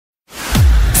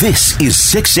This is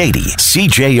 680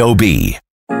 CJOB.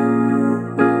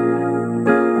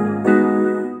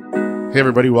 Hey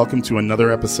everybody, welcome to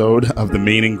another episode of The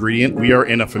Main Ingredient. We are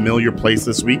in a familiar place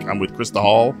this week. I'm with Krista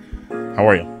Hall. How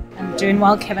are you? I'm doing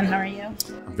well, Kevin. How are you?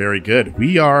 Very good.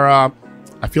 We are,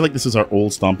 I feel like this is our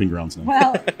old stomping grounds now.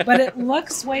 Well, but it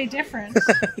looks way different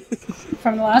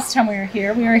from the last time we were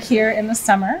here. We were here in the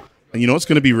summer. And you know what's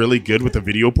going to be really good with the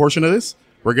video portion of this?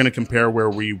 We're going to compare where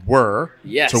we were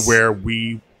to where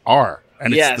we are.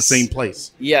 And it's the same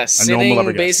place. Yes,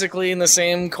 sitting basically in the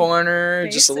same corner,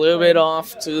 just a little bit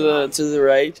off to the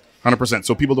right. 100%.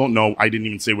 So people don't know, I didn't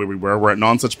even say where we were. We're at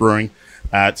Nonsuch Brewing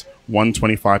at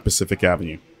 125 Pacific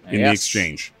Avenue in the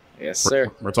Exchange. Yes,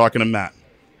 sir. We're talking to Matt.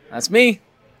 That's me.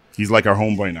 He's like our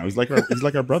homeboy now. He's like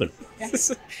our brother.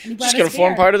 Yes. Just going to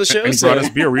form part of the show. And he brought us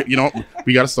beer. We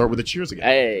got to start with a cheers again.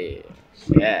 Hey.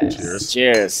 Yes.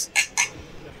 Cheers.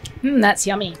 That's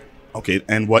yummy. Okay,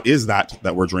 and what is that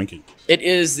we're drinking? It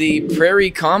is the Prairie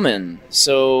Common.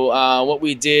 So what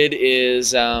we did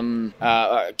is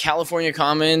California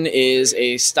Common is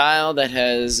a style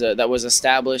that was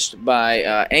established by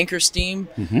Anchor Steam,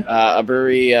 a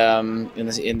brewery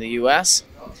in the U.S.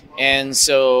 And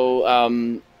so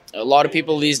a lot of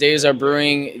people these days are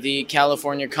brewing the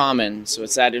California Common. So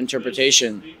it's that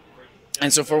interpretation.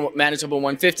 And so for Manitoba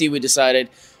 150, we decided,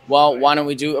 well, why don't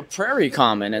we do a Prairie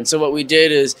Common? And so what we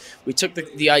did is we took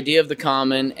the idea of the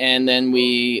common and then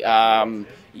we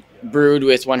brewed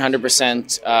with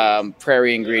 100%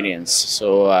 prairie ingredients.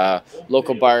 So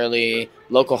local barley,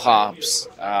 local hops,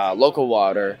 local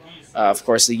water. Of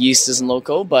course, the yeast isn't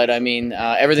local, but I mean,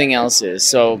 everything else is.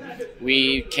 So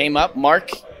we came up,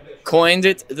 Mark coined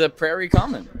it the Prairie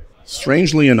Common.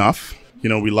 Strangely enough,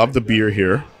 we love the beer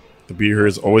here. The beer here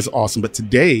is always awesome. But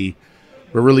today,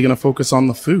 we're really going to focus on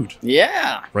the food.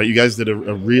 Yeah. Right? You guys did a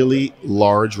really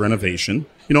large renovation.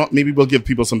 You know what? Maybe we'll give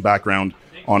people some background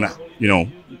on,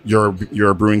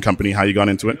 your brewing company, how you got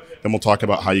into it. Then we'll talk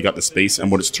about how you got the space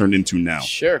and what it's turned into now.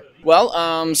 Sure.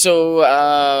 Well,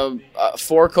 so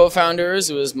 4 co-founders.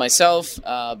 It was myself,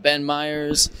 Ben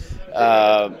Myers,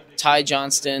 Ty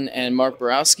Johnston, and Mark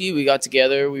Borowski. We got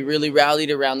together. We really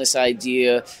rallied around this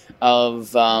idea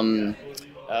of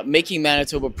making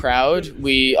Manitoba proud.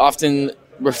 We often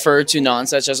refer to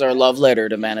Nonsuch as our love letter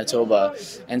to Manitoba,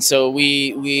 and so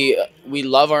we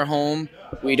love our home.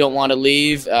 We don't want to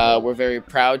leave. We're very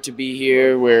proud to be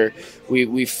here.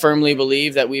 We firmly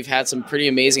believe that we've had some pretty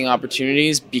amazing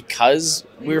opportunities because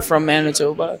we're from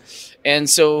Manitoba, and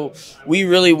so we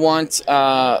really want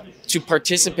to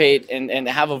participate and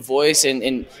have a voice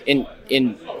in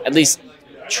at least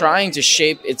trying to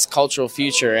shape its cultural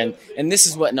future, and this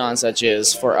is what Nonsuch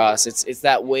is for us. It's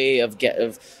that way of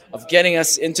getting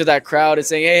us into that crowd and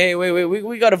saying, hey, wait,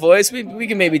 we got a voice. We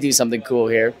can maybe do something cool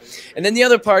here. And then the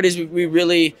other part is we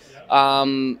really we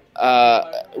call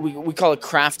it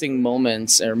crafting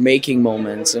moments or making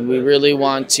moments, and we really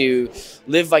want to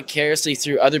live vicariously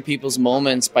through other people's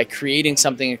moments by creating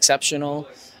something exceptional.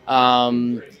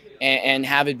 And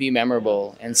have it be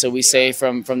memorable. And so we say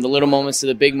from the little moments to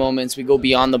the big moments, we go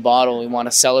beyond the bottle. We want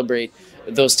to celebrate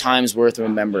those times worth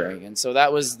remembering. And so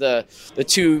that was the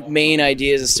two main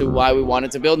ideas as to why we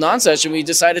wanted to build Nonsuch, and we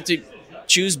decided to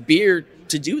choose beer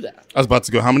to do that. I was about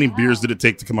to go, how many beers did it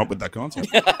take to come up with that concept?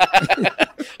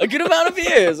 A good amount of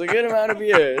beers. It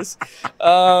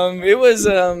was,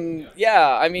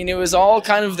 it was all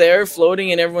kind of there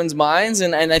floating in everyone's minds.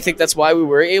 And I think that's why we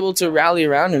were able to rally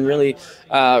around and really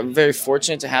very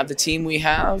fortunate to have the team we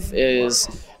have is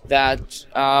that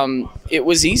it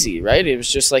was easy, right? It was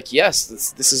just like,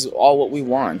 yes, this is all what we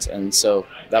want. And so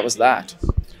that was that.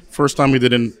 First time we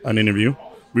did an interview,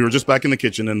 we were just back in the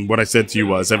kitchen. And what I said to you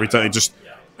was every time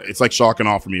it's like shock and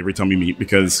awe for me every time we meet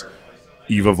because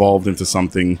you've evolved into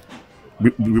something.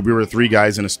 We were 3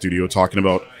 guys in a studio talking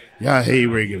about, hey,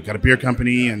 we've got a beer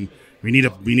company and we need a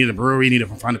brewery. We need to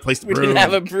find a place to brew. We didn't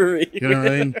have a brewery. You know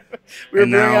what I mean? We were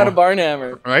brewing out of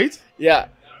Barnhammer. Right? Yeah.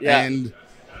 And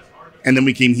then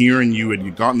we came here and you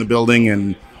had gotten the building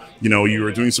and, you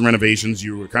were doing some renovations.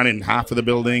 You were kind of in half of the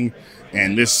building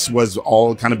and this was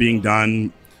all kind of being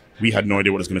done. We had no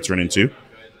idea what it was going to turn into.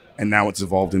 And now it's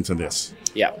evolved into this.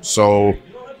 Yeah. So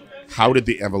how did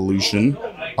the evolution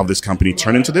of this company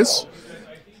turn into this?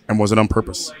 And was it on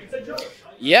purpose?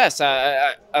 Yes,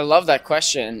 I love that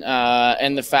question,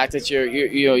 and the fact that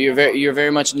you're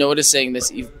very much noticing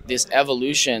this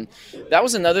evolution. That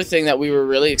was another thing that we were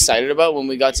really excited about when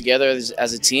we got together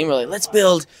as a team. We're like, let's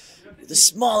build the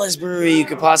smallest brewery you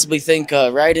could possibly think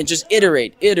of, right? And just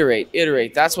iterate.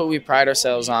 That's what we pride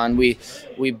ourselves on. We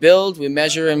build, we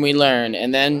measure, and we learn,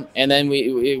 and then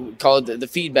we call it the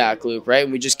feedback loop, right?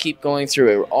 And we just keep going through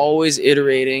it. We're always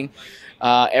iterating.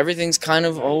 Everything's kind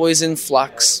of always in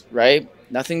flux, right?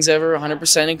 Nothing's ever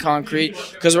 100% in concrete,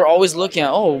 because we're always looking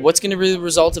at, what's going to be the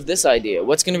result of this idea?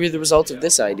 What's going to be the result of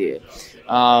this idea?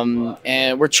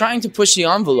 And we're trying to push the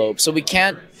envelope, so we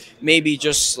can't maybe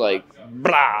just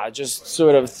just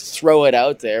sort of throw it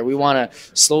out there. We want to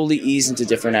slowly ease into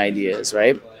different ideas,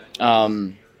 right? How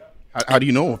do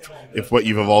you know if what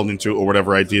you've evolved into or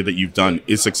whatever idea that you've done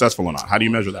is successful or not? How do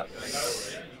you measure that?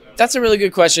 That's a really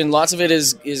good question. Lots of it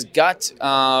is gut.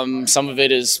 Some of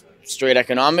it is straight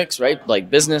economics, right? Like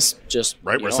business, just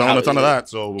right. We're selling a ton of that,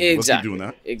 so let's keep doing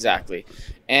that. Exactly.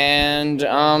 And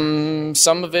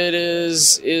some of it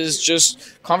is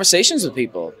just conversations with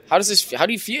people. How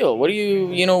do you feel? What are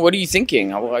you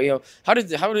thinking? How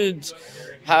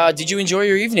did you enjoy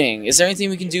your evening? Is there anything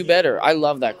we can do better? I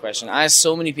love that question. I ask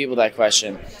so many people that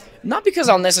question. Not because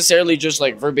I'll necessarily just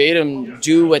verbatim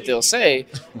do what they'll say.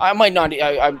 I might not.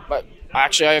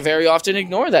 I very often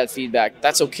ignore that feedback.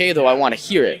 That's okay, though. I want to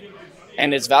hear it,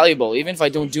 and it's valuable. Even if I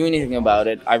don't do anything about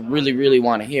it, I really, really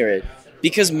want to hear it,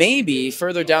 because maybe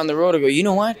further down the road I go, you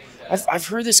know what? I've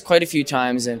heard this quite a few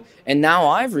times, and now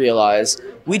I've realized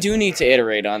we do need to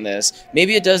iterate on this.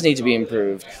 Maybe it does need to be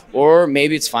improved, or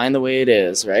maybe it's fine the way it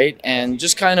is, right? And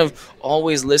just kind of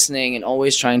always listening and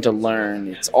always trying to learn.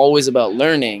 It's always about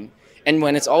learning, and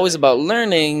when it's always about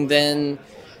learning, then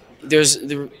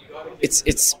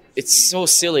it's so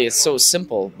silly, it's so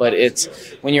simple, but it's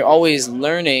when you're always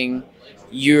learning,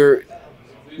 you're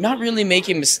not really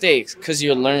making mistakes because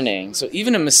you're learning. So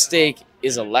even a mistake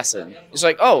is a lesson. It's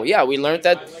like, oh yeah, we learned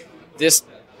that this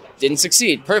didn't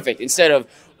succeed. Perfect. Instead of,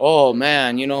 oh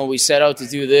man, we set out to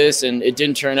do this and it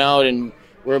didn't turn out and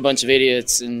we're a bunch of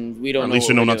idiots and we don't know. At least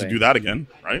you know not to do that again,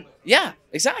 right? Yeah,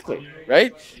 exactly.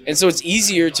 Right. And so it's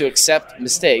easier to accept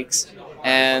mistakes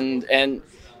and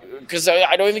because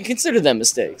I don't even consider them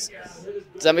mistakes.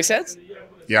 Does that make sense?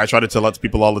 Yeah, I try to tell that to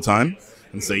people all the time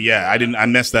and say, I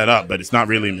messed that up, but it's not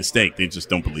really a mistake. They just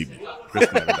don't believe me.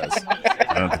 Krista never does.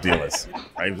 I don't have to deal with this,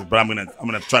 right? But I'm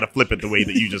gonna try to flip it the way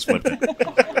that you just flipped it.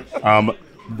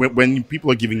 When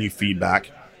people are giving you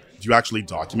feedback, do you actually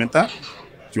document that?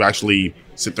 Do you actually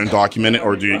sit there and document it,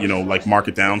 or do you mark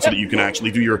it down so that you can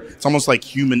actually do it's almost like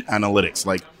human analytics,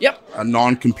 a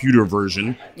non-computer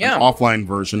version, an offline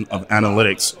version of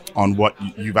analytics on what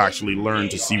you've actually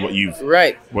learned to see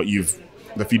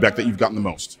the feedback that you've gotten the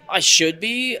most? I should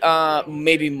be,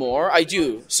 maybe more. I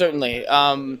do, certainly.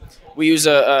 We use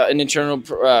an internal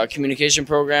communication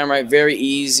program, right? Very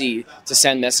easy to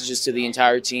send messages to the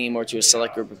entire team or to a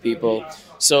select group of people.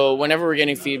 So whenever we're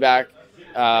getting feedback,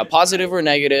 positive or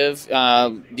negative,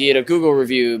 be it a Google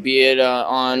review, be it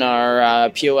on our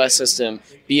POS system,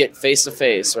 be it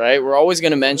face-to-face, right? We're always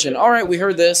going to mention, all right, we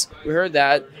heard this, we heard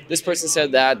that, this person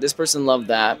said that, this person loved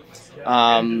that.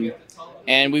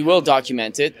 And we will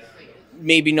document it,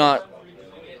 maybe not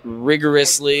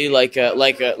rigorously like at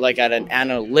an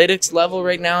analytics level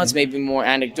right now. It's maybe more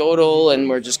anecdotal, and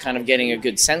we're just kind of getting a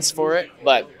good sense for it.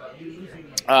 But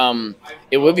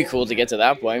it would be cool to get to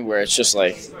that point where it's just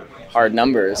hard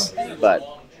numbers. But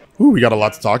we got a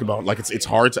lot to talk about. It's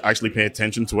hard to actually pay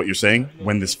attention to what you're saying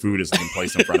when this food is being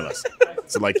placed in front of us.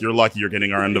 So you're lucky you're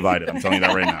getting our undivided. I'm telling you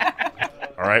that right now.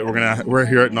 All right, we're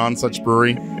here at Nonsuch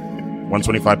Brewery,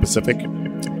 125 Pacific,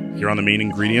 here on the Main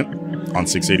Ingredient on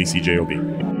 680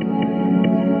 CJOB.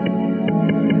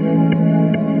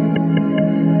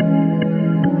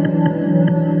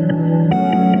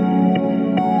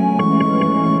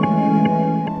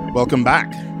 Welcome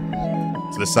back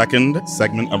to the second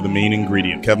segment of the Main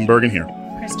Ingredient. Kevin Bergen here.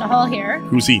 Krista Hall here.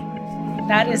 Who's he?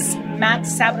 That is Matt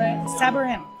Sabourin.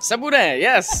 Sabourin,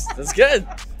 yes, that's good.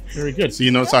 Very good.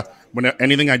 So so when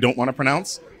anything I don't want to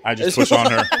pronounce, I just push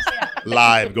on her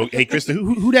live. Go, hey Krista,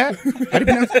 who that? How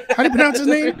do you pronounce his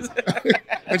name?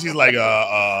 And she's like,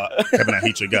 Kevin, I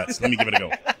hate your guts. Let me give it a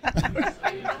go.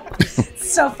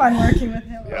 It's so fun working with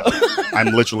him. Yeah.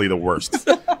 I'm literally the worst.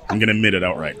 I'm gonna admit it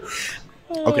outright.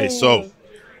 Okay, so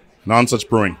Nonsuch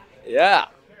Brewing. Yeah.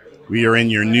 We are in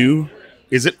your new.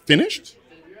 Is it finished?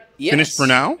 Yes. Finished for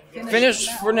now?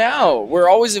 Finished for now. We're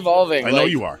always evolving. I know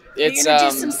you are. You're going to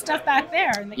do some stuff back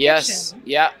there in the kitchen.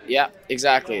 Yeah,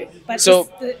 exactly. But so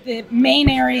the main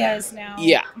area is now.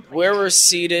 Yeah, where we're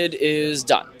seated is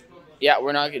done. Yeah,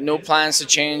 no plans to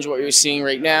change what you're seeing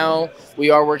right now. We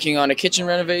are working on a kitchen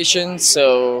renovation,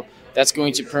 so that's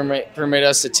going to permit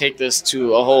us to take this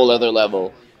to a whole other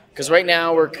level. Because right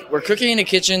now we're cooking in a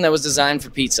kitchen that was designed for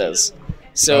pizzas.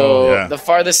 So the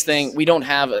farthest thing, we don't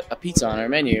have a pizza on our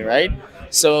menu, right?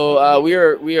 So we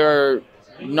are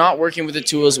not working with the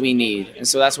tools we need, and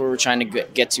so that's where we're trying to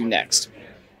get to next.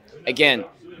 Again,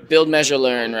 build, measure,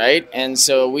 learn, right? And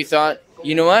so we thought,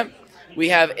 you know what? We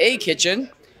have a kitchen.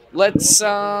 Let's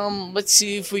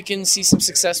see if we can see some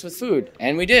success with food,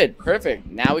 and we did. Perfect.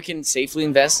 Now we can safely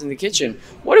invest in the kitchen.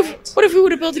 What if we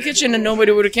would have built a kitchen and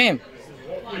nobody would have came?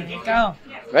 There you go.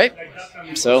 Right.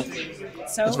 So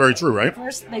that's very true, right?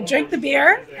 First they drink the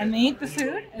beer and they eat the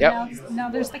food, and now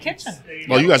there's the kitchen.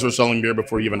 Well, you guys were selling beer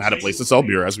before you even had a place to sell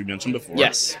beer, as we mentioned before.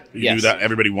 Yes. You knew that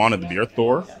everybody wanted the beer.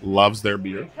 Thor loves their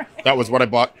beer. That was what I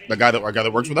bought. Our guy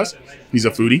that works with us, he's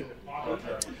a foodie.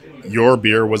 Your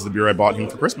beer was the beer I bought him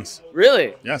for Christmas.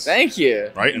 Really? Yes. Thank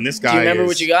you. Right, and this guy. Do you remember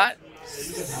what you got?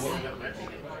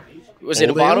 Was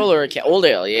it a bottle or a can? Old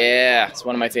Ale? Yeah, it's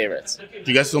one of my favorites.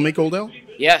 Do you guys still make Old Ale?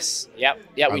 Yes. Yep.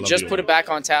 Yeah, we just put it back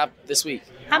on tap this week.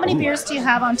 How many beers do you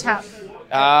have on tap?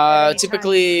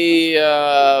 Typically,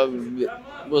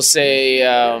 we'll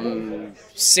say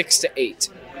 6 to 8.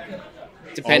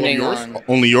 Depending on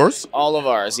only yours, all of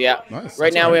ours, yeah. Nice.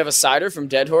 Right now we have a cider from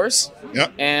Dead Horse,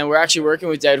 and we're actually working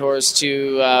with Dead Horse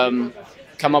to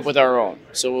come up with our own.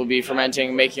 So we'll be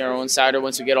fermenting, making our own cider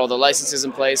once we get all the licenses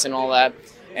in place and all that.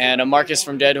 And Marcus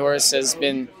from Dead Horse has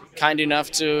been kind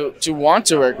enough to want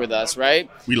to work with us,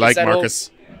 right? We like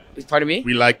Marcus. Pardon me?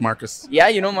 We like Marcus. Yeah,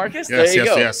 you know Marcus? Yes, there you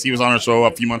go. Yes. He was on our show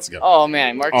a few months ago. Oh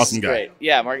man, Marcus awesome is guy. Great.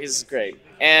 Yeah, Marcus is great.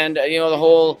 And the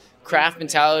whole craft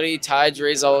mentality, tides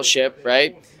raise all ship,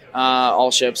 right?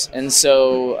 All ships. And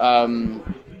so,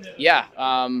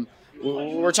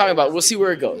 we're talking about, we'll see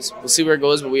where it goes.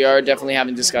 But we are definitely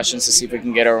having discussions to see if we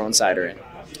can get our own cider in.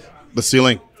 The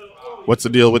ceiling. What's the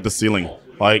deal with the ceiling?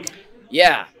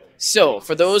 Yeah. So,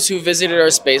 for those who visited our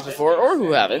space before or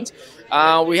who haven't,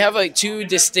 we have two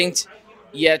distinct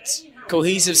yet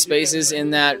cohesive spaces in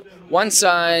that one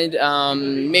side,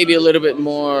 maybe a little bit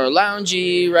more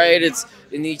loungy, right?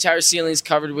 And the entire ceiling is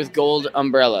covered with gold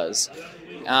umbrellas.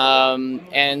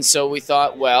 And so we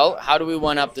thought, well, how do we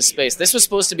one up the space? This was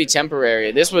supposed to be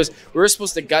temporary. We were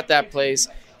supposed to gut that place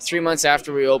 3 months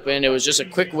after we opened. It was just a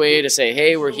quick way to say,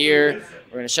 hey, we're here.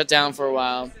 We're going to shut down for a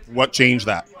while. What changed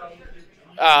that?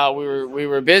 We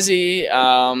were busy,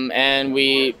 and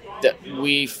we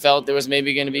felt there was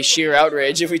maybe going to be sheer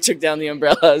outrage if we took down the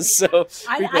umbrellas. So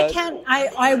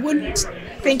I wouldn't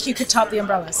think you could top the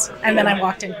umbrellas. And then I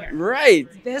walked in here. Right.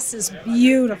 This is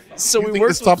beautiful. So you think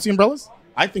this tops the umbrellas?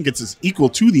 I think it's equal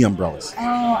to the umbrellas.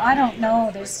 Oh, I don't know.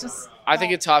 There's just. I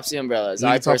think it tops the umbrellas.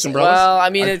 It tops umbrellas? Well, I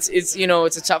mean, it's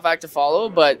a tough act to follow,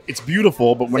 but it's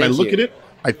beautiful. But when I look at it,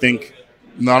 I think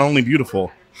not only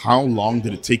beautiful. How long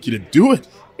did it take you to do it?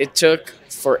 It took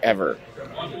forever.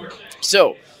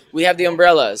 So we have the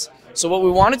umbrellas. So what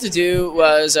we wanted to do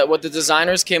was what the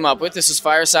designers came up with. This was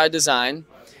Fireside Design.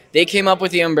 They came up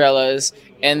with the umbrellas,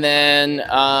 and then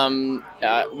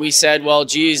we said, well,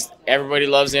 geez, everybody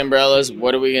loves the umbrellas.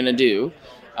 What are we going to do?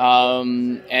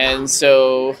 And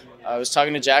so I was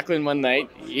talking to Jacqueline one night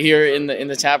here in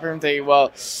the tap room thinking,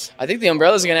 well, I think the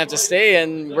umbrellas are going to have to stay,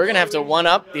 and we're going to have to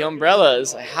one-up the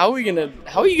umbrellas. How are you going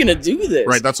to do this?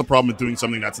 Right, that's the problem with doing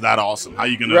something that's that awesome. How are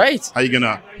you going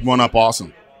to one-up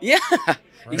awesome? Yeah. Right.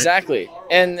 Exactly.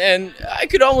 And I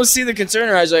could almost see the concern.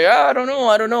 I was like, I don't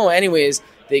know. Anyways,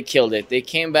 they killed it. They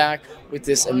came back with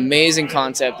this amazing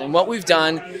concept. And what we've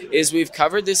done is we've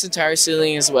covered this entire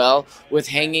ceiling as well with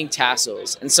hanging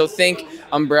tassels. And so think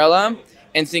umbrella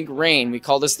and think rain. We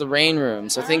call this the rain room.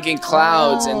 So thinking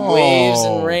clouds and waves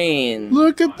and rain.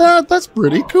 Look at that. That's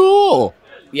pretty cool.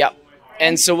 Yep.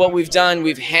 And so what we've done,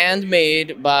 we've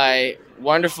handmade by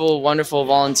wonderful, wonderful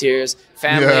volunteers,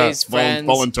 families, friends.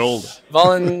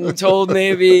 Voluntold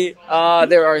maybe.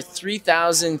 There are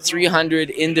 3,300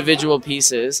 individual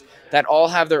pieces that all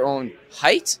have their own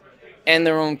height and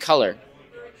their own color.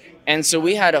 And so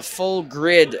we had a full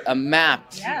grid, a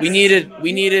map. Yes. We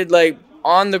needed like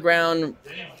on the ground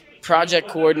project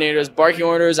coordinators, barking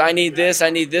orders. I need this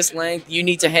length. You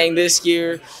need to hang this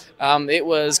here. It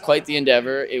was quite the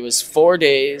endeavor. It was 4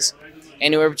 days.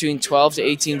 Anywhere between 12 to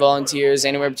 18 volunteers,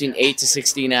 anywhere between 8 to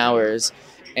 16 hours,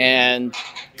 and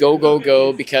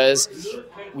go, because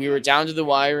we were down to the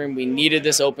wire and we needed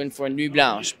this open for Nuit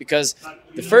Blanche. Because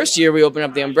the first year we opened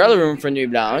up the umbrella room for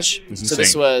Nuit Blanche, so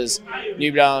this was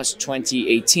Nuit Blanche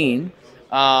 2018,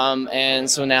 and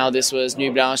so now this was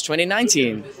Nuit Blanche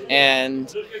 2019,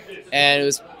 and it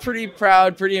was pretty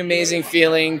proud, pretty amazing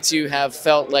feeling to have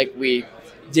felt like we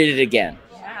did it again.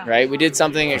 Right, we did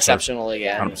something exceptional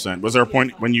again. 100%. Was there a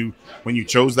point when you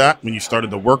chose that, when you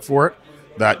started to work for it,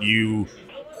 that you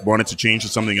wanted to change to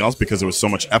something else because it was so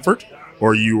much effort,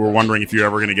 or you were wondering if you're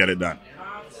ever going to get it done?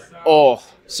 Oh,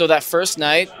 so that first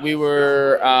night we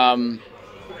were,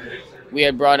 we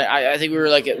had brought it. I think we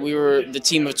were the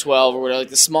team of 12 or whatever, like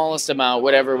the smallest amount,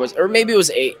 whatever it was, or maybe it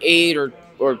was eight or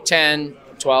 10,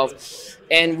 12,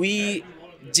 and we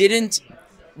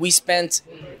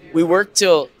worked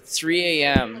till 3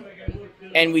 a.m.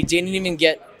 and we didn't even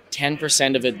get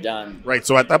 10% of it done. Right.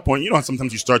 So at that point,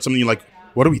 sometimes you start something, you're like,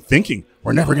 what are we thinking?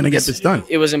 We're never going to get this done.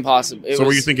 It was impossible.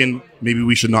 Were you thinking maybe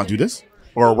we should not do this,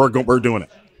 or we're doing it?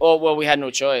 Oh, well, we had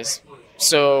no choice.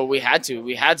 So we had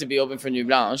to be open for Nuit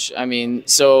Blanche. I mean,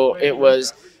 so it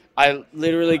was, I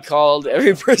literally called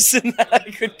every person that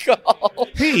I could call.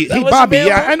 Hey, Bobby,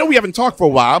 yeah, I know we haven't talked for a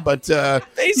while, but yeah,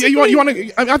 you want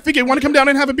to, I figure you want to come down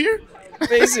and have a beer?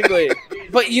 Basically.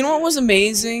 But you know what was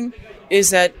amazing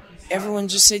is that everyone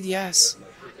just said yes.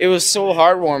 It was so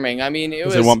heartwarming. I mean, it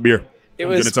was. They want beer. I'm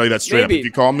going to tell you that straight maybe, up. If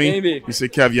you call me, maybe. You say,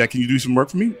 Kev, yeah, can you do some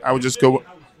work for me? I would just go,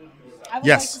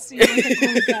 yes. Like to see you with a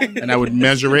cool gun. And I would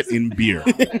measure it in beer.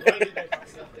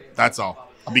 That's all.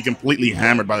 I'd be completely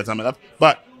hammered by the time I left,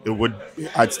 but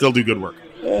I'd still do good work.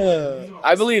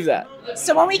 I believe that.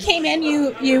 So when we came in,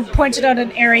 you pointed out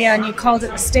an area and you called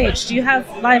it the stage. Do you have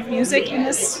live music in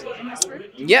this room?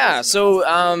 Yeah,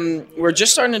 so we're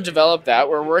just starting to develop that.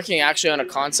 We're working actually on a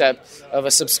concept of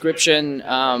a subscription,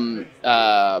 like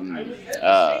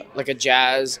a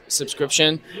jazz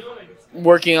subscription.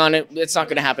 Working on it. It's not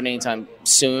going to happen anytime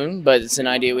soon, but it's an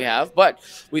idea we have. But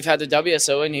we've had the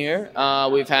WSO in here.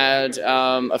 We've had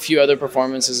a few other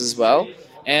performances as well.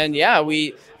 And yeah,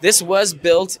 this was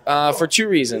built for two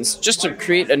reasons. Just to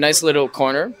create a nice little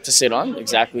corner to sit on,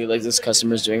 exactly like this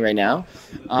customer's doing right now.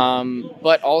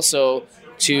 But also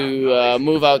to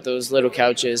move out those little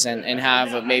couches and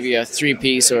have maybe a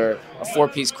 3-piece or a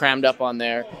 4-piece crammed up on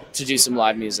there to do some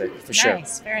live music, for sure.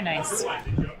 Nice, very nice.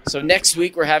 So next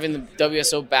week we're having the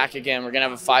WSO back again. We're going to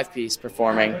have a 5-piece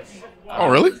performing. Oh,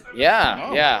 really? Yeah,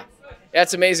 oh. Yeah. Yeah,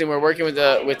 it's amazing. We're working with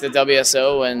the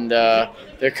WSO, and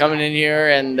they're coming in here,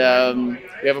 and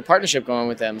we have a partnership going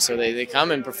with them. So they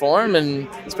come and perform, and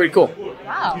it's pretty cool.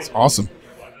 Wow. That's awesome.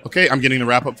 Okay, I'm getting the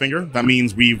wrap-up finger. That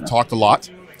means we've talked a lot,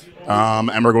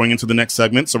 and we're going into the next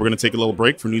segment. So we're going to take a little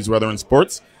break for news, weather, and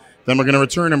sports. Then we're going to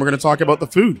return, and we're going to talk about the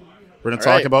food. We're going to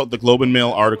talk about the Globe and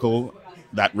Mail article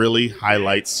that really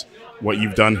highlights what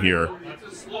you've done here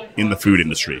in the food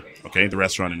industry, okay, the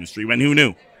restaurant industry. And who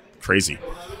knew? Crazy.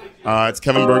 It's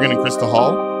Kevin Bergen and Krista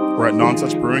Hall. We're at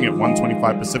Nonsuch Brewing at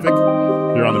 125 Pacific.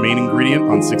 We're on the main ingredient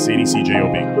on 680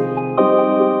 CJOB.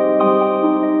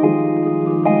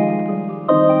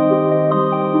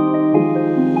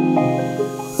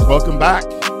 Welcome back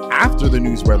after the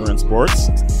news, weather, and sports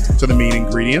to the main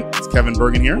ingredient. It's Kevin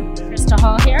Bergen here. Krista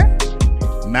Hall here.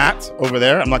 Matt over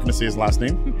there. I'm not going to say his last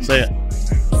name. Say it.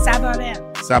 Sabourin.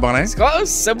 Sabourin? It's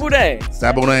close. Sabourin.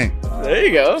 Sabourin. There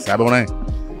you go. Sabourin.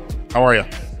 How are you?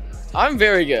 I'm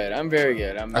very good.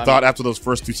 I thought after those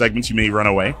first two segments you may run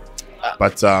away,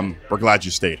 but we're glad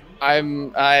you stayed.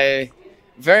 I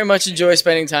very much enjoy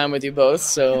spending time with you both.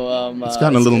 So it's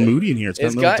gotten a little moody in here. It's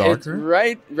gotten a little darker.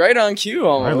 It's right on cue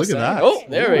almost. All right, look at that. Oh,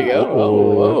 there we go.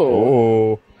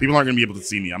 Oh. People aren't going to be able to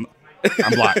see me. I'm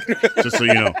black, just so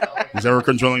you know. Who's ever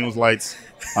controlling those lights,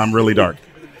 I'm really dark.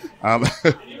 All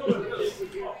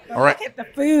right. Look at the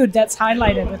food that's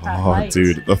highlighted with that light. Oh,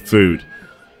 dude, the food.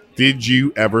 Did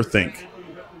you ever think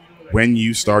when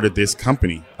you started this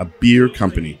company, a beer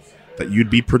company, that you'd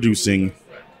be producing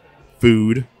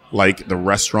food like the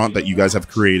restaurant that you guys have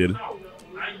created,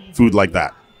 food like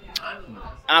that?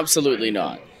 Absolutely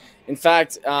not. In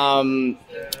fact, when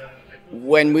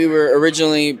we were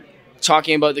originally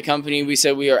talking about the company, we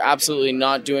said we are absolutely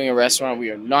not doing a restaurant. We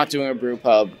are not doing a brew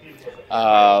pub.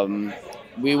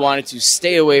 We wanted to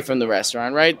stay away from the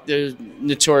restaurant, right? The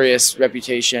notorious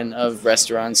reputation of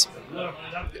restaurants.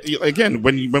 Again,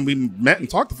 when we met and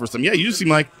talked the first time, yeah, you just seem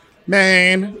like,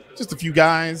 man, just a few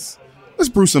guys. Let's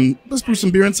brew some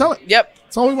beer and sell it. Yep.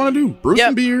 That's all we want to do. Brew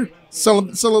some beer, sell a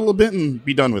little bit, and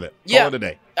be done with it. Call it a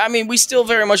day. I mean, we still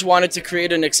very much wanted to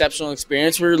create an exceptional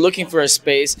experience. We were looking for a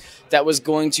space that was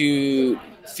going to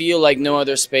feel like no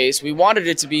other space. We wanted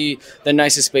it to be the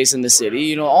nicest space in the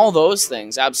city. All those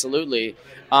things, absolutely.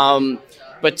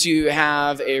 But to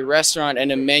have a restaurant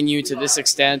and a menu to this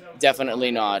extent,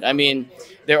 definitely not. I mean,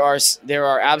 there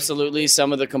are absolutely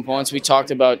some of the components we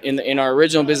talked about in our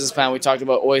original business plan. We talked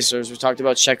about oysters. We talked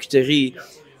about charcuterie.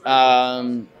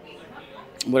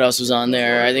 What else was on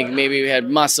there? I think maybe we had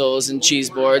mussels and cheese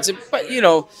boards. But,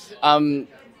 to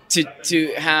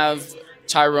have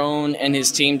Tyrone and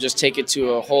his team just take it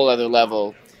to a whole other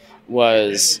level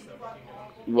was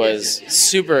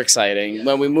super exciting.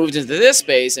 When we moved into this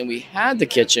space and we had the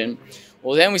kitchen,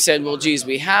 well, then we said, well, geez,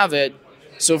 we have it.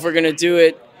 So if we're going to do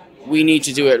it, we need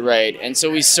to do it right. And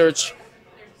so we searched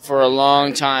for a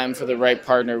long time for the right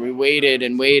partner. We waited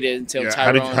and waited until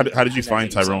Tyrone. How did you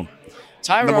find Tyrone?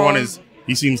 Tyrone. Number one is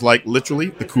he seems like literally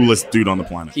the coolest dude on the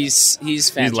planet. He's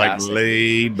fantastic. He's like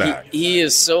laid back. He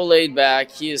is so laid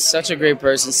back. He is such a great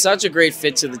person, such a great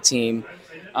fit to the team.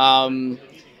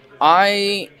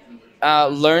 I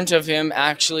learned of him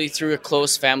actually through a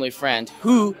close family friend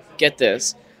who, get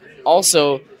this,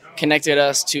 also connected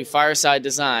us to Fireside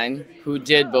Design, who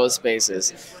did both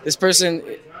spaces. This person,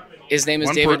 his name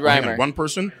is David Reimer. One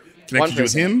person connected you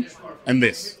with him and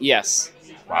this. Yes.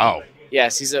 Wow.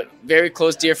 Yes, he's a very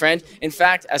close, dear friend. In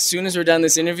fact, as soon as we're done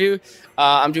this interview,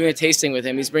 I'm doing a tasting with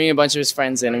him. He's bringing a bunch of his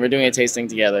friends in, and we're doing a tasting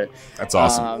together. That's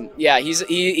awesome. Yeah,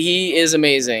 he is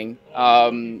amazing.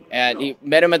 And he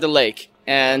met him at the lake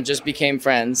and just became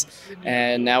friends.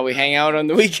 And now we hang out on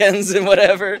the weekends and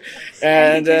whatever.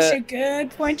 And he gives you good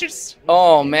pointers.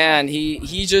 Oh man,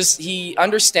 he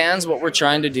understands what we're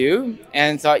trying to do,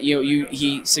 and thought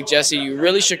he suggested you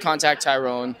really should contact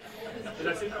Tyrone.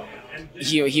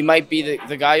 He might be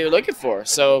the guy you're looking for.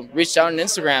 So reached out on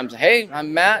Instagram. Hey,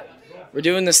 I'm Matt. We're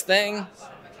doing this thing.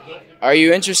 Are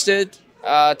you interested?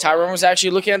 Tyrone was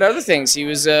actually looking at other things. He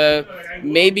was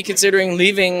maybe considering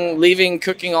leaving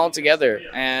cooking altogether.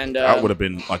 And that would have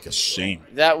been like a shame.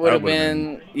 That would have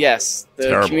been yes. The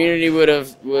terrible. Community would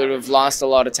have lost a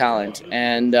lot of talent.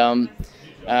 And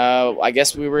I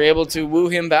guess we were able to woo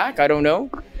him back. I don't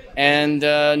know. And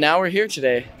now we're here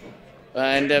today.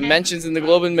 And mentions in the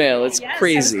Globe and Mail. It's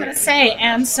crazy. I was going to say,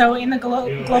 and so in the Globe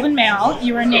and Mail,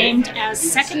 you were named as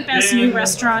second best new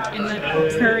restaurant in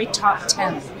the Prairie Top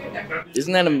 10.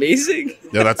 Isn't that amazing?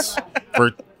 Yeah, that's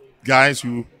for guys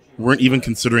who weren't even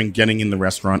considering getting in the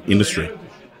restaurant industry.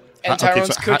 And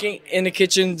Tyrone's cooking in a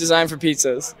kitchen designed for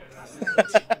pizzas.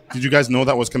 Did you guys know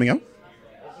that was coming out?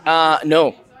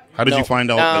 No. How did you find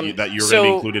out that you were going to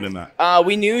be included in that?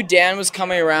 We knew Dan was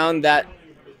coming around that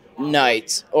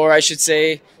night, or I should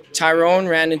say Tyrone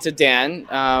ran into Dan,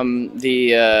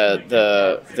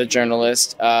 the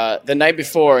journalist, the night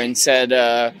before and said,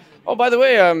 oh, by the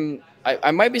way,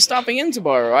 I might be stopping in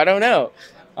tomorrow. I don't know.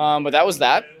 But that was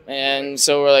that. And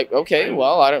so we're like, okay,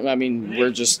 well, we're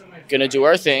just going to do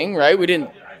our thing, right? We didn't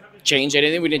change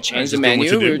anything. We didn't change the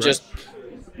menu.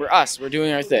 We're us. We're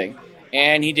doing our thing.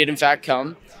 And he did, in fact,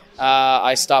 come.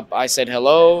 I said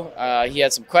hello. He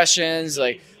had some questions,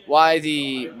 like, why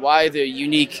the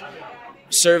unique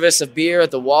service of beer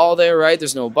at the wall there, right?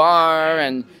 There's no bar,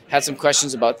 and had some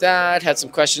questions about that, had some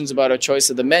questions about our choice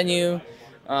of the menu,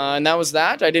 and that was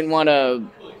that. I didn't want to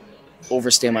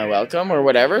overstay my welcome or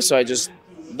whatever, so I just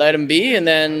let him be, and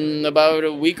then about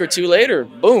a week or two later,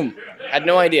 boom, had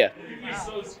no idea.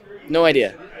 No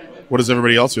idea. What does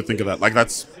everybody else think of that? Like,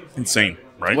 that's insane.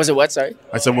 Right? Was it what? Sorry?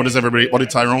 I said, what did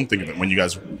Tyrone think of it when you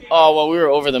guys... Oh, well, we were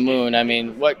over the moon. I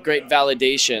mean, what great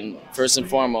validation, first and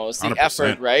foremost. The 100%.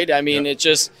 Effort, right? I mean, It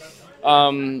just...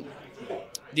 the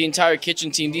entire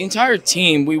kitchen team, the entire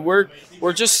team,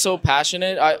 we're just so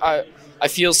passionate. I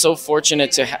feel so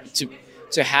fortunate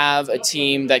to have a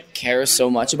team that cares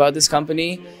so much about this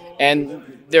company. And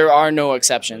there are no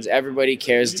exceptions. Everybody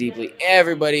cares deeply.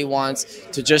 Everybody wants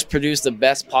to just produce the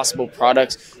best possible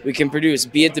products we can produce,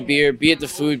 be it the beer, be it the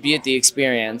food, be it the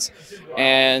experience.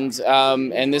 And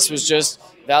this was just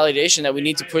validation that we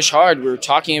need to push hard. We were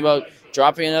talking about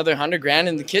dropping another $100,000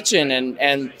 in the kitchen,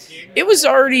 and it was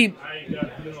already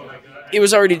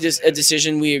just a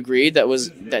decision we agreed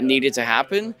that needed to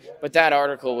happen. But that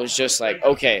article was just like,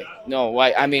 okay, no,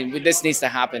 this needs to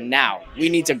happen now. We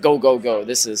need to go.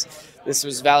 This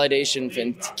was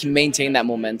validation to maintain that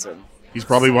momentum. He's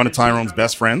probably one of Tyrone's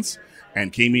best friends,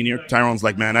 and came in here. Tyrone's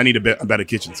like, man, I need a better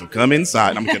kitchen, so come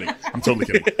inside. I'm kidding. I'm totally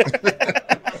kidding.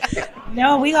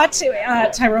 No, we got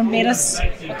to. Tyrone made us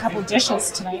a couple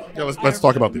dishes tonight. Yeah, let's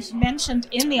talk about this. Mentioned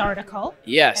in the article.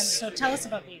 Yes. And so tell us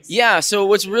about these. Yeah. So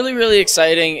what's really, really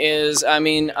exciting is,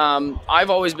 I've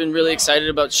always been really excited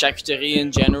about charcuterie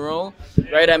in general,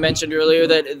 right? I mentioned earlier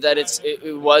that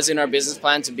it was in our business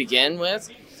plan to begin with,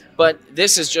 but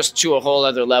this is just to a whole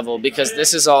other level because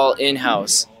this is all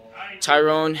in-house.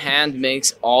 Tyrone hand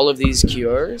makes all of these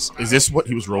cures. Is this what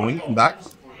he was rolling in back?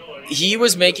 He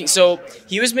was making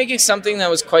something that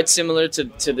was quite similar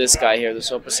to this guy here, the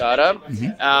sopressata,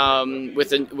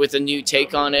 with a new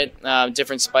take on it,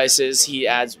 different spices.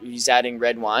 He's adding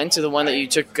red wine to the one that you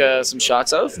took some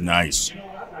shots of. Nice.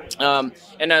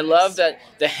 And I love that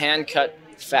the hand cut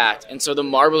fat, and so the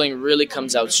marbling really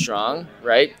comes out strong,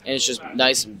 right? And it's just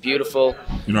nice and beautiful.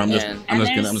 You know, I'm just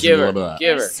gonna give go over that.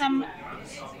 Give her.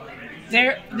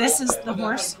 This is the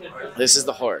horse. This is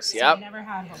the horse. So yep. I've never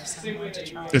had horse. I'm going to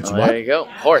try. It's what? There you go.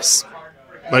 Horse.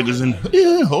 Like there's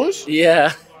horse.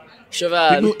 Yeah. Cheval.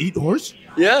 People eat horse?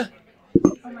 Yeah,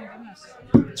 Oh my goodness.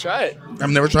 try it. I've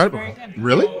never tried it Very before. good.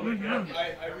 Really?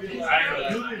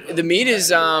 The meat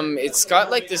is it's got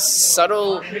like this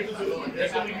subtle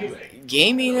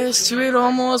gaminess to it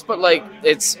almost, but like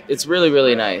it's really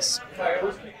really nice.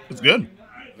 It's good.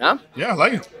 Huh? Yeah, I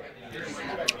like it.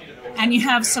 And you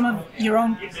have some of your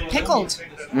own pickled.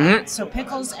 Mm-hmm. So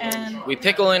pickles and We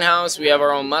pickle in house. We have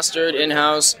our own mustard in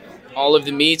house. All of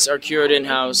the meats are cured in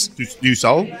house. Do you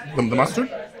sell the mustard?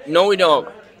 No, we don't.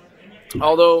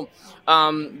 Although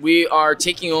we are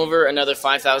taking over another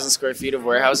 5,000 square feet of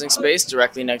warehousing space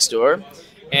directly next door.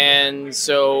 And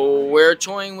so we're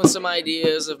toying with some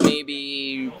ideas of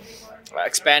maybe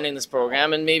expanding this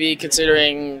program and maybe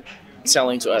considering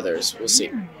selling to others. We'll see.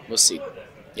 We'll see.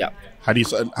 Yeah. How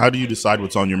do you decide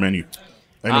what's on your menu?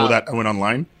 I know that I went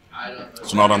online.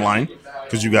 It's not online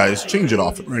because you guys change it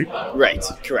often, right? Right.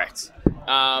 Correct.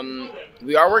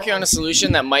 We are working on a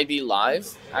solution that might be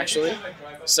live, actually.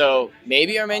 So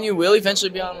maybe our menu will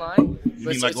eventually be online. You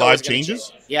mean like live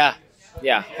changes? Yeah.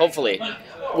 Yeah. Hopefully.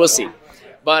 We'll see.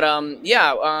 But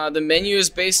the menu is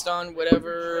based on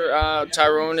whatever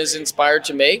Tyrone is inspired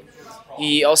to make.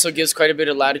 He also gives quite a bit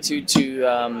of latitude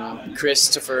to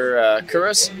Christopher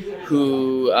Kuras,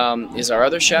 who is our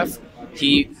other chef.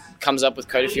 He comes up with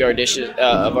quite a few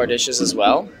of our dishes as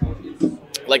well.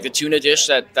 Like the tuna dish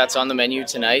that's on the menu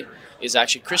tonight is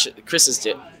actually Chris's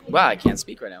dish. Wow, I can't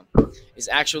speak right now. Is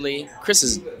actually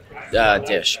Chris's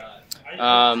dish.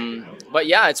 But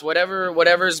yeah, it's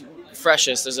whatever's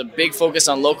freshest. There's a big focus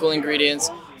on local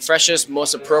ingredients, freshest,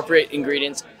 most appropriate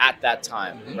ingredients at that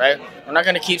time, right? We're not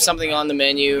going to keep something on the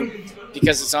menu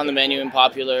because it's on the menu and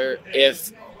popular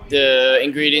if the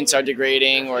ingredients are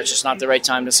degrading or it's just not the right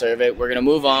time to serve it. We're going to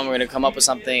move on. We're going to come up with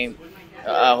something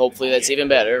hopefully that's even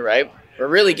better, right? We're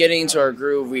really getting into our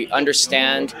groove. We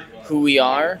understand who we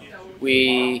are.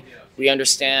 We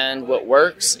understand what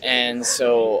works, and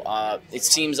so it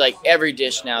seems like every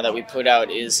dish now that we put out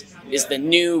is the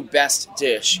new best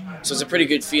dish. So it's a pretty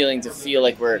good feeling to feel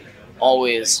like we're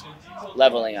always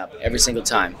leveling up every single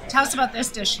time. tell us about this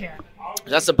dish here.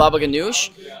 That's the baba ganoush.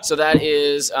 So that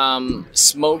is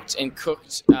smoked and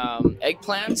cooked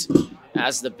eggplant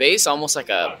as the base, almost like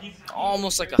a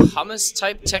hummus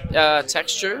type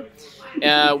texture.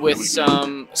 With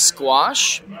some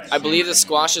squash. I believe the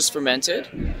squash is fermented.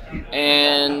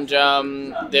 And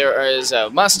there is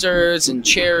mustards and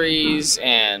cherries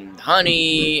and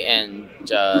honey and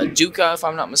dukkha, if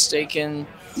I'm not mistaken.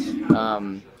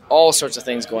 All sorts of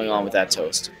things going on with that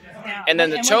toast. Yeah. And then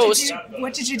the toast.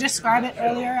 What did you describe it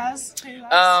earlier as to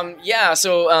us?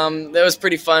 There was a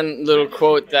pretty fun little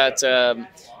quote that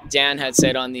Dan had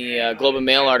said on the Globe and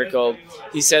Mail article.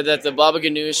 He said that the baba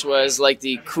ganoush was like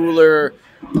the cooler,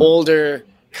 older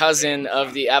cousin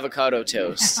of the avocado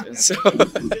toast. And so,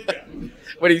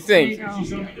 what do you think? There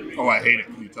you go. Oh, I hate it.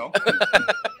 Can you tell?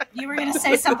 You were going to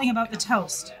say something about the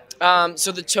toast.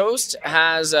 So the toast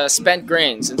has spent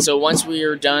grains. And so once we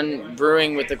are done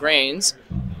brewing with the grains,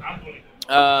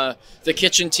 the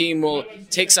kitchen team will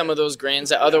take some of those grains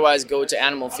that otherwise go to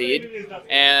animal feed,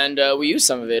 and we use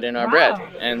some of it in our bread.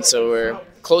 And so we're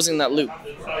closing that loop.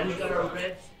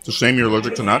 It's a shame you're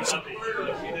allergic to nuts.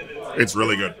 It's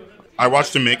really good. I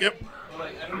watched him make it,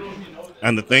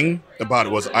 and the thing about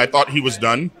it was I thought he was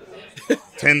done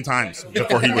 10 times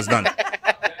before he was done.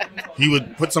 He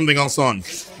would put something else on,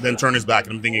 then turn his back,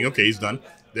 and I'm thinking, okay, he's done.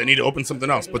 Then he'd open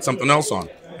something else, put something else on,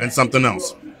 and something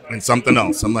else, and something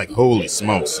else. I'm like, holy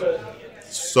smokes.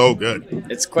 So good.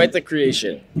 It's quite the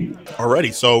creation.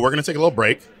 Alrighty, so we're going to take a little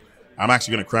break. I'm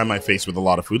actually going to cram my face with a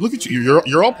lot of food. Look at you.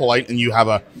 You're all polite, and you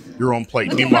have your own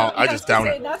plate. Meanwhile, I just down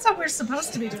it. That's how we're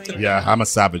supposed to be doing it. Yeah, I'm a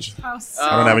savage. How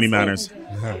I don't have any manners. This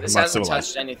I'm not hasn't civilized.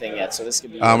 touched anything yet, so this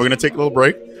could be... We're going to take a little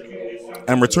break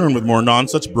and return with more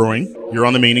Nonsuch Brewing. You're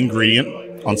on the main ingredient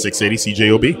on 680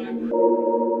 CJOB.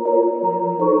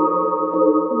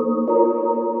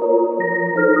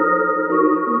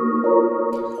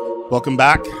 Welcome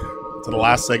back to the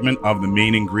last segment of the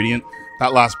main ingredient.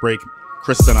 That last break,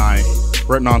 Krista and I,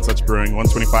 we're at Nonsuch Brewing,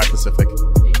 125 Pacific.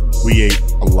 We ate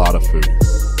a lot of food.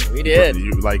 We did.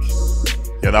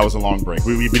 That was a long break.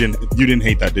 We didn't. You didn't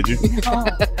hate that, did you? Oh,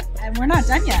 and we're not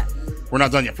done yet. We're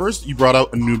not done yet. First, you brought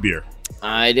out a new beer.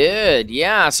 I did,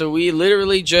 yeah. So we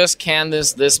literally just canned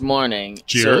this morning.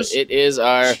 Cheers. So it is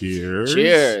our...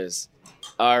 Cheers.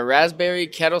 Our raspberry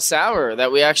kettle sour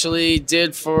that we actually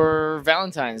did for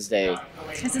Valentine's Day.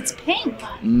 Because it's pink.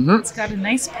 Mm-hmm. It's got a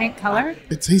nice pink color.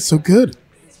 It tastes so good.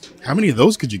 How many of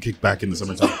those could you kick back in the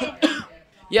summertime?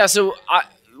 Yeah, so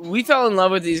we fell in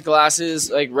love with these glasses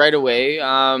like right away.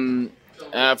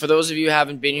 For those of you who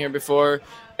haven't been here before,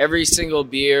 every single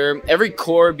beer, every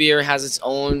core beer has its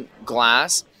own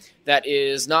glass that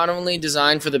is not only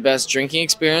designed for the best drinking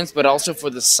experience, but also for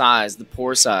the size, the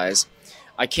pour size.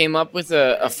 I came up with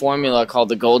a formula called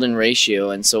the golden ratio.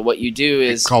 And so what you do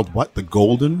is... It's called what? The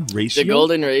golden ratio? The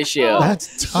golden ratio.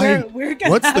 That's tight. We're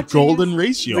gonna What's the have to golden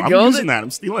ratio? I'm using that.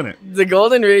 I'm stealing it. The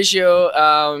golden ratio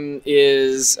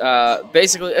is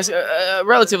basically a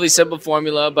relatively simple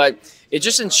formula, but it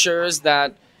just ensures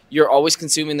that you're always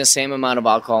consuming the same amount of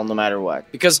alcohol no matter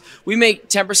what. Because we make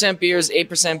 10% beers,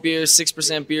 8% beers,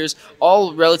 6% beers,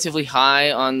 all relatively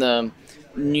high on the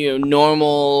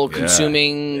normal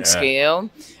consuming scale.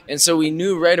 And so we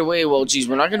knew right away, well, geez,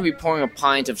 we're not going to be pouring a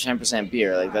pint of 10%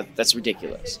 beer. Like that's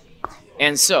ridiculous.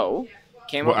 And so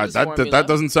came up with this formula. That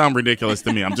doesn't sound ridiculous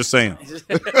to me. I'm just saying.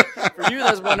 For you,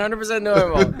 that's 100%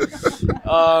 normal.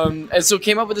 And so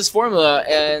came up with this formula,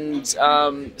 and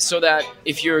so that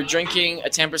if you're drinking a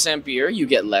 10% beer, you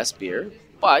get less beer,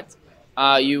 but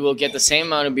you will get the same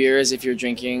amount of beer as if you're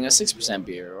drinking a 6%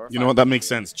 beer. Or you know what? That makes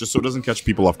sense. Just so it doesn't catch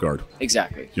people off guard.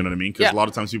 Exactly. You know what I mean? Because a lot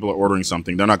of times people are ordering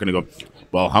something. They're not going to go,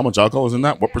 well, how much alcohol is in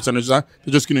that? What percentage is that?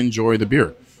 They're just going to enjoy the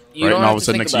beer. Right? And all of a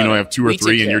sudden, next thing you know, you have 2 or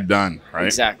 3 and you're done. Right?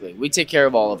 Exactly. We take care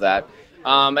of all of that.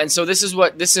 And so this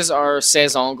is our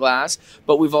saison glass,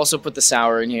 but we've also put the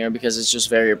sour in here because it's just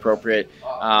very appropriate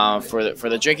for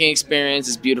the drinking experience.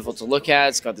 It's beautiful to look at.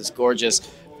 It's got this gorgeous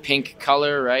pink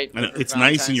color, right? And it's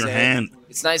nice in your hand.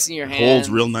 It's nice in your hand. Holds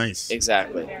real nice.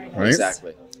 Exactly. Right?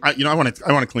 Exactly. I want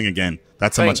to cling again.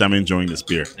 That's how much I'm enjoying this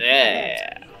beer.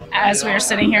 Yeah. As we were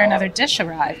sitting here, another dish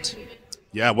arrived.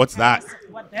 Yeah, what's that?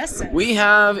 What this is? We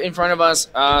have in front of us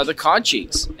the cod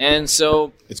cheeks, and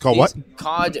so it's called what?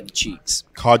 Cod cheeks.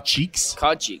 Cod cheeks.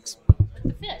 Cod cheeks.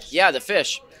 The fish. Yeah, the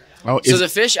fish. Oh, so the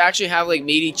fish actually have like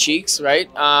meaty cheeks, right?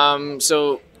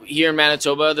 So here in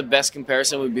Manitoba, the best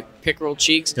comparison would be pickerel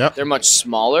cheeks. Yep. They're much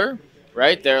smaller,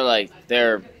 right?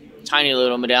 They're tiny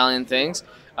little medallion things.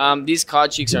 These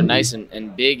cod cheeks are nice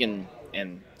and big and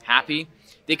happy.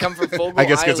 They come from Fogo Island. I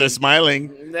guess because they're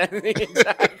smiling. Exactly.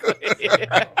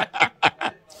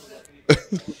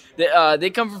 They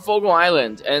come from Fogo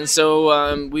Island, and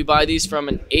so we buy these from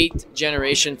an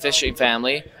 8th-generation fishing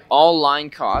family, all line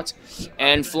caught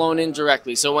and flown in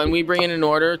directly. So when we bring in an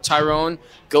order, Tyrone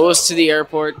goes to the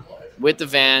airport with the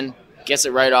van, gets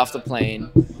it right off the plane,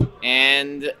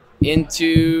 and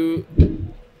onto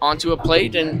a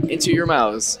plate and into your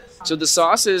mouths. So the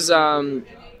sauce is that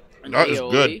is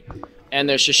good. And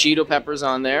there's shishito peppers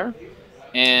on there.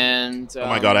 And oh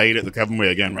my God, I ate it the Kevin way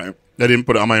again, right? I didn't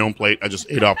put it on my own plate. I just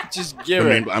ate off. Just give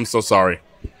it. I'm so sorry.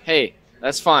 Hey,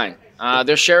 that's fine.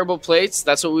 They're shareable plates.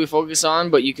 That's what we focus on.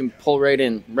 But you can pull right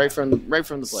from the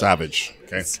plate. Savage.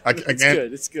 Okay, It's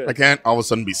good. It's good. I can't all of a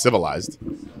sudden be civilized.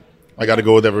 I got to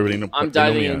go with everybody. I'm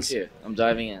diving in too. I'm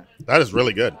diving in. That is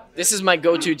really good. This is my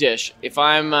go-to dish. If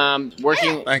I'm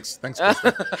working, thanks,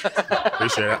 Krista.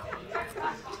 Appreciate it.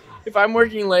 If I'm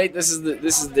working late, this is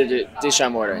the dish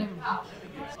I'm ordering.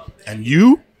 And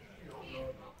you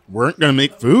weren't gonna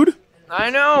make food?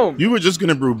 I know. You were just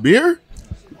gonna brew beer?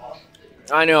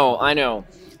 I know.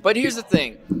 But here's the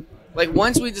thing. Like,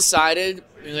 once we decided,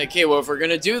 we're like, okay, well, if we're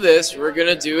going to do this, we're going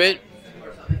to do it.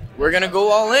 We're going to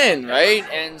go all in, right?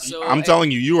 And so I'm telling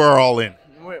you, you are all in.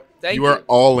 Thank you. You are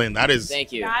all in. That is.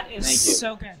 Thank you. That is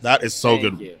so good. That is so Thank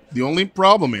good. you. The only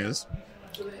problem is,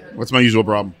 what's my usual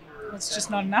problem? It's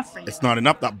just not enough for you. It's not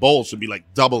enough. That bowl should be like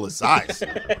double the size.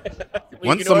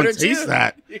 Well, Once someone tastes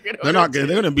that, they're not good.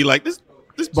 They're gonna be like, this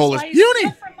bowl is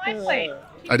beauty. From my plate.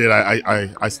 I did.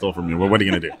 I stole from you. Well, what are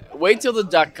you gonna do? Wait till the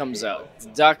duck comes out. The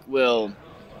duck will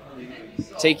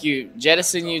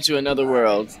jettison you to another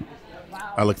world.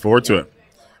 I look forward to it.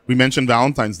 We mentioned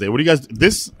Valentine's Day. What do you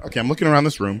guys? I'm looking around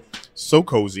this room. So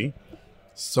cozy,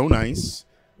 so nice.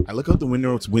 I look out the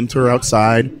window. It's winter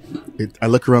outside. I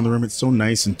look around the room. It's so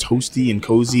nice and toasty and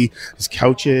cozy. There's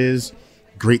couches,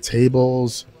 great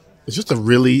tables. It's just a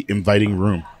really inviting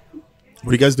room.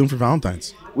 What are you guys doing for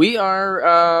Valentine's? We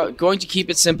are going to keep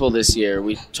it simple this year.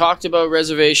 We talked about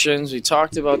reservations. We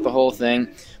talked about the whole thing.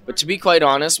 But to be quite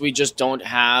honest, we just don't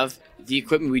have the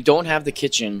equipment. We don't have the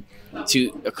kitchen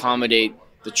to accommodate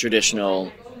the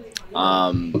traditional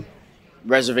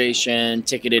reservation,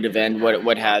 ticketed event,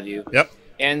 what have you. Yep.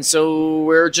 And so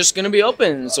we're just going to be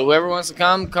open. So whoever wants to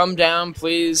come down,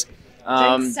 please.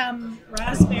 Drink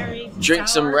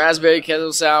some raspberry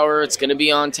kettle sour. It's going to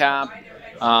be on tap.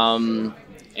 You're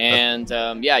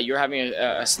having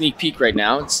a sneak peek right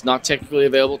now. It's not technically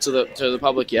available to the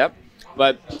public yet,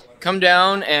 but come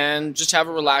down and just have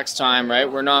a relaxed time. Right?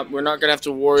 We're not going to have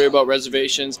to worry about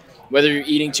reservations, whether you're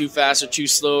eating too fast or too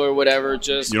slow or whatever.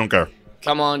 Just you don't care.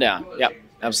 Come on down. Yep,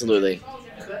 absolutely.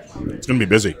 It's going to be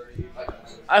busy.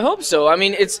 I hope so. I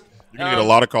mean, it's You're going to get a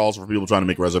lot of calls for people trying to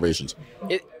make reservations.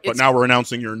 But now we're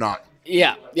announcing you're not.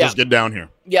 Yeah. Just get down here.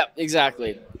 Yeah,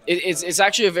 exactly. It's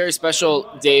actually a very special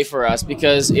day for us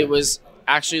because it was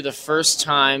actually the first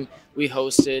time we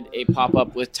hosted a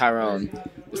pop-up with Tyrone.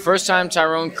 The first time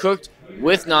Tyrone cooked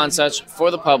with Nonsuch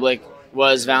for the public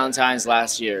was Valentine's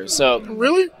last year. So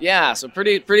Really? yeah, so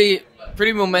pretty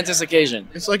momentous occasion.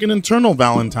 It's like an internal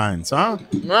Valentine's, huh?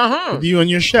 Uh-huh. With you and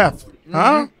your chef,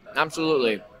 huh?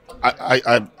 Absolutely.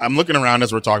 I'm looking around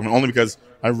as we're talking, only because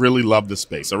I really love this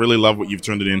space. I really love what you've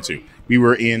turned it into. We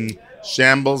were in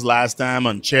shambles last time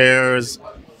on chairs,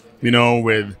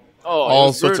 with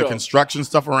all sorts of construction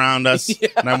stuff around us. Yeah.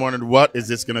 And I wondered, what is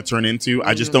this going to turn into?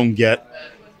 I just don't get.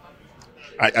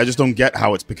 I just don't get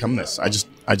how it's become this. I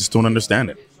just don't understand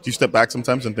it. Do you step back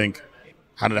sometimes and think,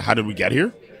 how did we get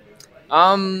here?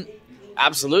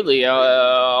 Absolutely.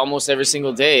 Almost every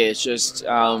single day. It's just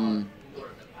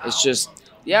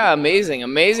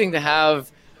amazing to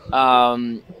have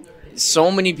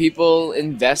so many people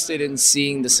invested in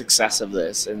seeing the success of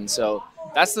this. And so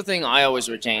that's the thing I always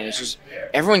retain. It's just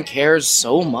everyone cares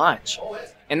so much.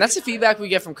 And that's the feedback we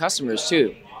get from customers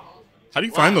too. How do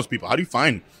you find those people? How do you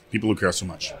find people who care so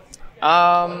much?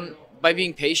 By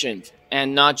being patient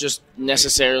and not just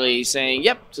necessarily saying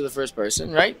yep to the first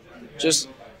person, right? Just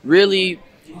really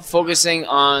focusing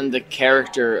on the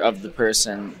character of the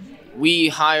person. We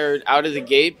hired out of the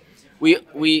gate.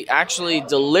 We actually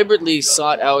deliberately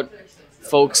sought out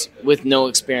folks with no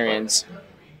experience,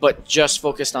 but just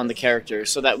focused on the character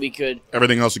so that we could...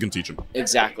 Everything else you can teach them.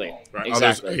 Exactly. Right.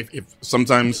 Exactly.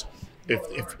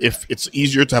 If it's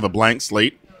easier to have a blank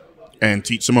slate and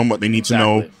teach someone what they need to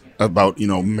know about,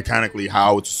 mechanically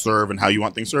how to serve and how you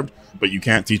want things served, but you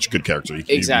can't teach good character.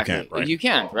 Exactly. You can't, right? You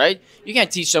can't, right? You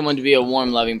can't teach someone to be a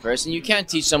warm, loving person. You can't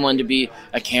teach someone to be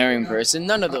a caring person.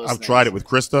 None of those I've things. tried it with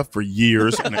Krista for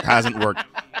years, and it hasn't worked.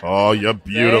 Oh, you're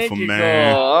beautiful, Thank you,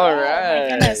 man. Cole. All right. Oh my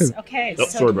goodness. Okay, Oh,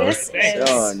 so sorry, brother. this is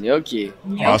Oh, gnocchi.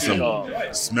 Awesome. Cole.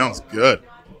 Smells good.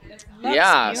 looks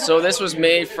Yeah, beautiful. so this was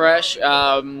made fresh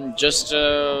just,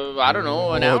 I don't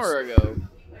know, an hour ago.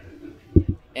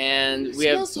 And we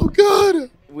have... Smells so good.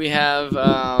 We have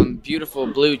beautiful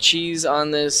blue cheese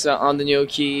on this on the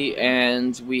gnocchi,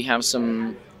 and we have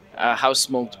some house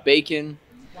smoked bacon.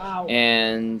 Wow.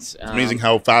 And It's amazing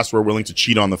how fast we're willing to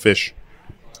cheat on the fish,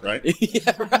 right?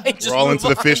 yeah, right. Just We're all move into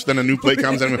the on. fish, then a new plate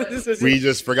comes and we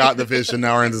just forgot the fish, and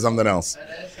now we're into something else.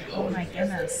 Oh my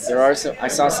goodness. There are some. I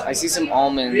see some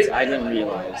almonds. I didn't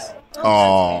realize.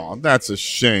 Oh, that's a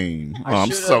shame. Oh, I'm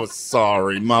should've- so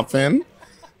sorry, Muffin.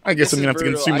 I guess This I'm gonna is have to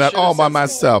brutal. consume I that all should've by said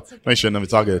myself. I shouldn't have.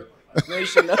 It's all good. No, you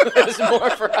should know. There's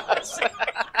more for us.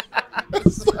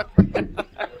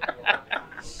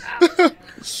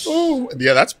 Oh,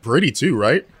 yeah, that's pretty too,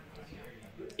 right?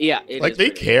 Yeah, it Like is they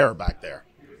pretty. care back there.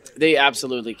 They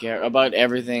absolutely care about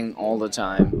everything all the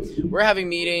time. We're having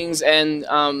meetings, and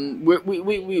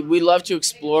we love to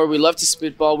explore. We love to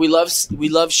spitball. We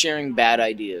love sharing bad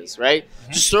ideas. Right?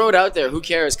 Just throw it out there. Who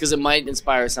cares? Because it might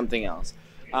inspire something else.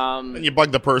 And you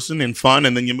bug the person in fun,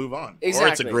 and then you move on. Or it's a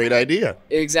Exactly. great idea.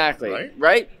 Exactly.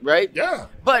 Right? Right. Yeah.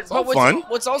 But It's all fun.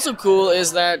 what's also cool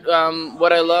is that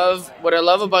what I love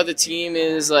about the team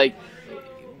is like,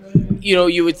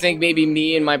 you would think maybe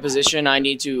me in my position, I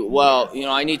need to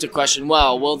question,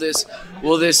 will this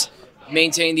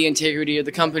maintain the integrity of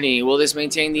the company? Will this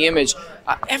maintain the image?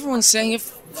 Everyone's saying it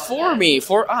for me,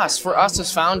 for us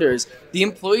as founders. The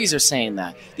employees are saying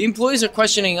that. The employees are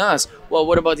questioning us. Well,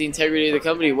 what about the integrity of the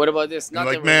company? What about this? You're Not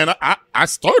like, that man, I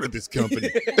started this company.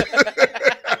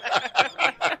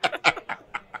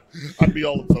 I'd be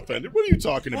all offended. What are you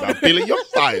talking about, Billy? You're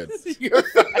fired. You're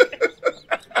fired.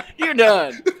 You're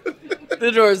done.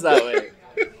 The door's that way.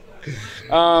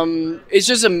 It's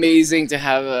just amazing to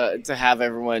have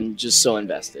everyone just so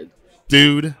invested.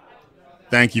 Dude,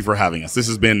 thank you for having us. This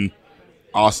has been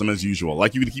awesome as usual.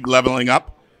 Like, you keep leveling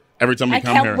up every time we I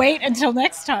come here. can't wait until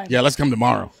next time. Yeah, let's come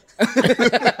tomorrow.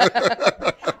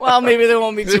 Well, maybe there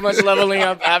won't be too much leveling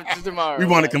up after tomorrow. We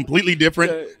want it completely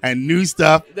different and new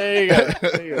stuff. There you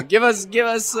go. Give us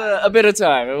a bit of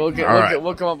time, and we'll right.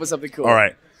 we'll come up with something cool. All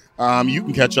right. You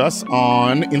can catch us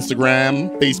on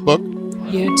Instagram, Facebook,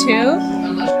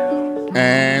 YouTube.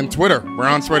 and Twitter. We're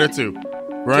on Twitter too.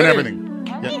 We're on Twitter? everything.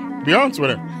 Yeah, we're on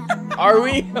Twitter. Are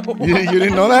we? You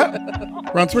didn't know that?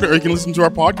 We're on Twitter. Or you can listen to our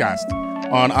podcast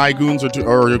on iTunes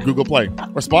or Google Play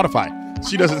or Spotify.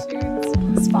 She does it.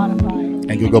 Spotify.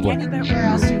 And Google Play. Anywhere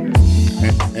else you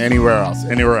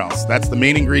can Anywhere else. That's the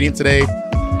main ingredient today.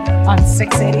 on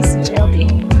 680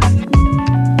 CJLB.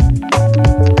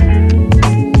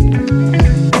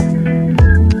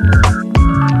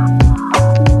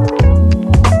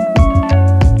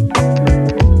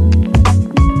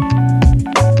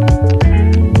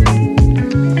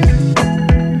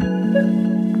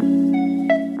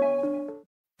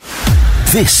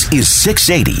 is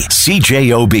 680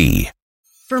 CJOB.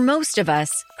 For most of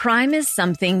us, crime is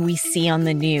something we see on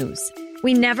the news.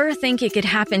 We never think it could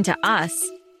happen to us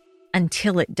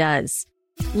until it does.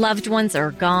 Loved ones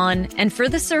are gone, and for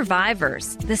the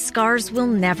survivors, the scars will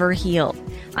never heal.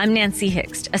 I'm Nancy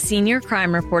Hixt, a senior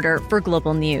crime reporter for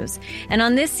Global News. And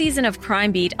on this season of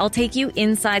Crime Beat, I'll take you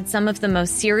inside some of the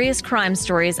most serious crime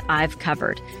stories I've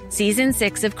covered. Season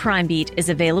 6 of Crime Beat is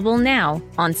available now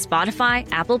on Spotify,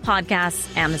 Apple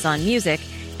Podcasts, Amazon Music,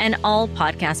 and all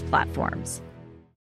podcast platforms.